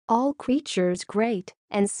All creatures great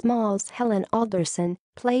and small's Helen Alderson,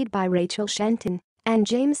 played by Rachel Shenton, and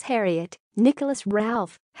James Harriet, Nicholas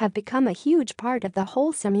Ralph, have become a huge part of the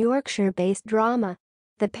wholesome Yorkshire-based drama.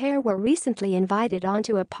 The pair were recently invited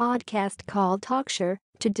onto a podcast called Talkshire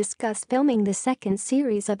to discuss filming the second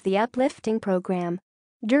series of the uplifting program.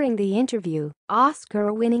 During the interview,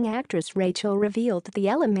 Oscar-winning actress Rachel revealed the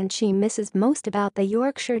element she misses most about the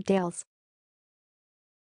Yorkshire Dales.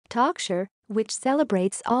 Talkshire, which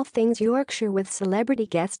celebrates all things Yorkshire with celebrity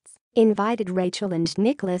guests, invited Rachel and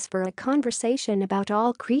Nicholas for a conversation about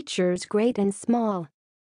all creatures great and small.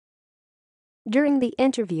 During the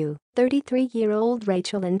interview, 33-year-old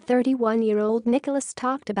Rachel and 31-year-old Nicholas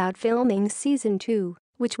talked about filming season 2,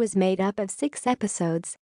 which was made up of 6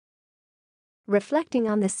 episodes. Reflecting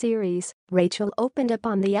on the series, Rachel opened up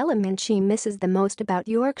on the element she misses the most about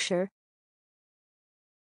Yorkshire.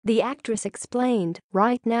 The actress explained,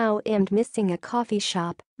 "Right now I'm missing a coffee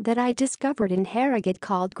shop that I discovered in Harrogate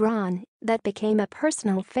called Gran that became a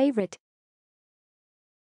personal favorite.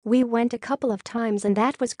 We went a couple of times and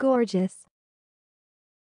that was gorgeous."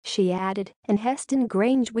 She added, and Heston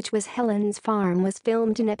Grange, which was Helen's farm, was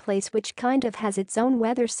filmed in a place which kind of has its own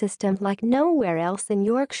weather system like nowhere else in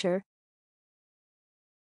Yorkshire.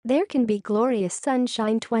 There can be glorious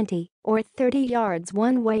sunshine 20 or 30 yards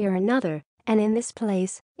one way or another, and in this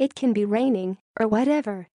place, it can be raining or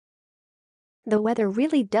whatever. The weather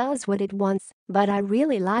really does what it wants, but I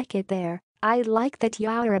really like it there. I like that you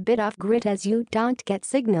are a bit off-grid as you don't get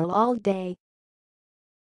signal all day.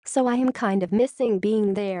 So I am kind of missing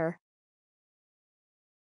being there."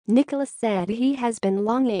 Nicholas said he has been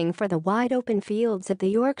longing for the wide-open fields of the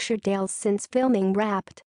Yorkshire Dales since filming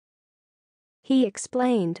wrapped. He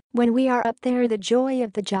explained, "When we are up there, the joy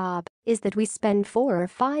of the job is that we spend 4 or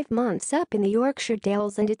 5 months up in the Yorkshire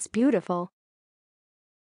Dales and it's beautiful.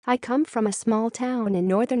 I come from a small town in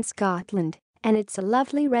northern Scotland, and it's a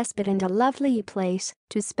lovely respite and a lovely place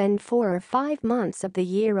to spend 4 or 5 months of the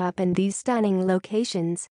year up in these stunning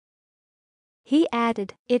locations." He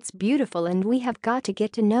added, "It's beautiful and we have got to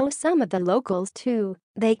get to know some of the locals too.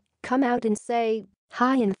 They come out and say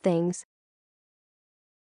hi and things."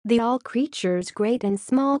 The All Creatures Great and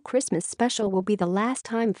Small Christmas special will be the last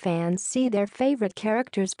time fans see their favorite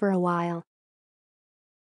characters for a while.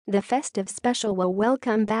 The festive special will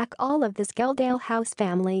welcome back all of the Skeldale House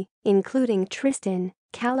family, including Tristan,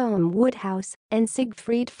 Callum Woodhouse, and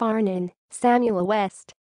Siegfried Farnan, Samuel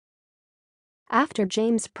West. After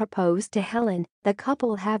James proposed to Helen, the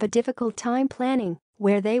couple have a difficult time planning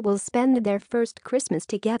where they will spend their first Christmas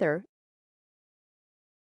together.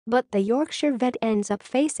 But the Yorkshire vet ends up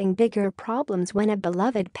facing bigger problems when a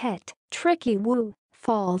beloved pet, Tricky Woo,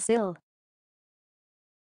 falls ill.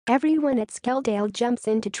 Everyone at Skeldale jumps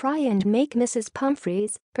in to try and make Mrs.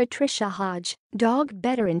 Pumphrey's, Patricia Hodge, dog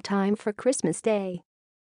better in time for Christmas Day.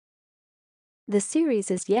 The series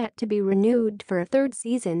is yet to be renewed for a 3rd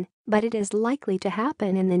season, but it is likely to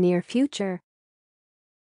happen in the near future.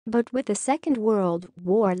 But with the Second World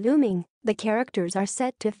War looming, the characters are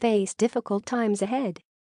set to face difficult times ahead.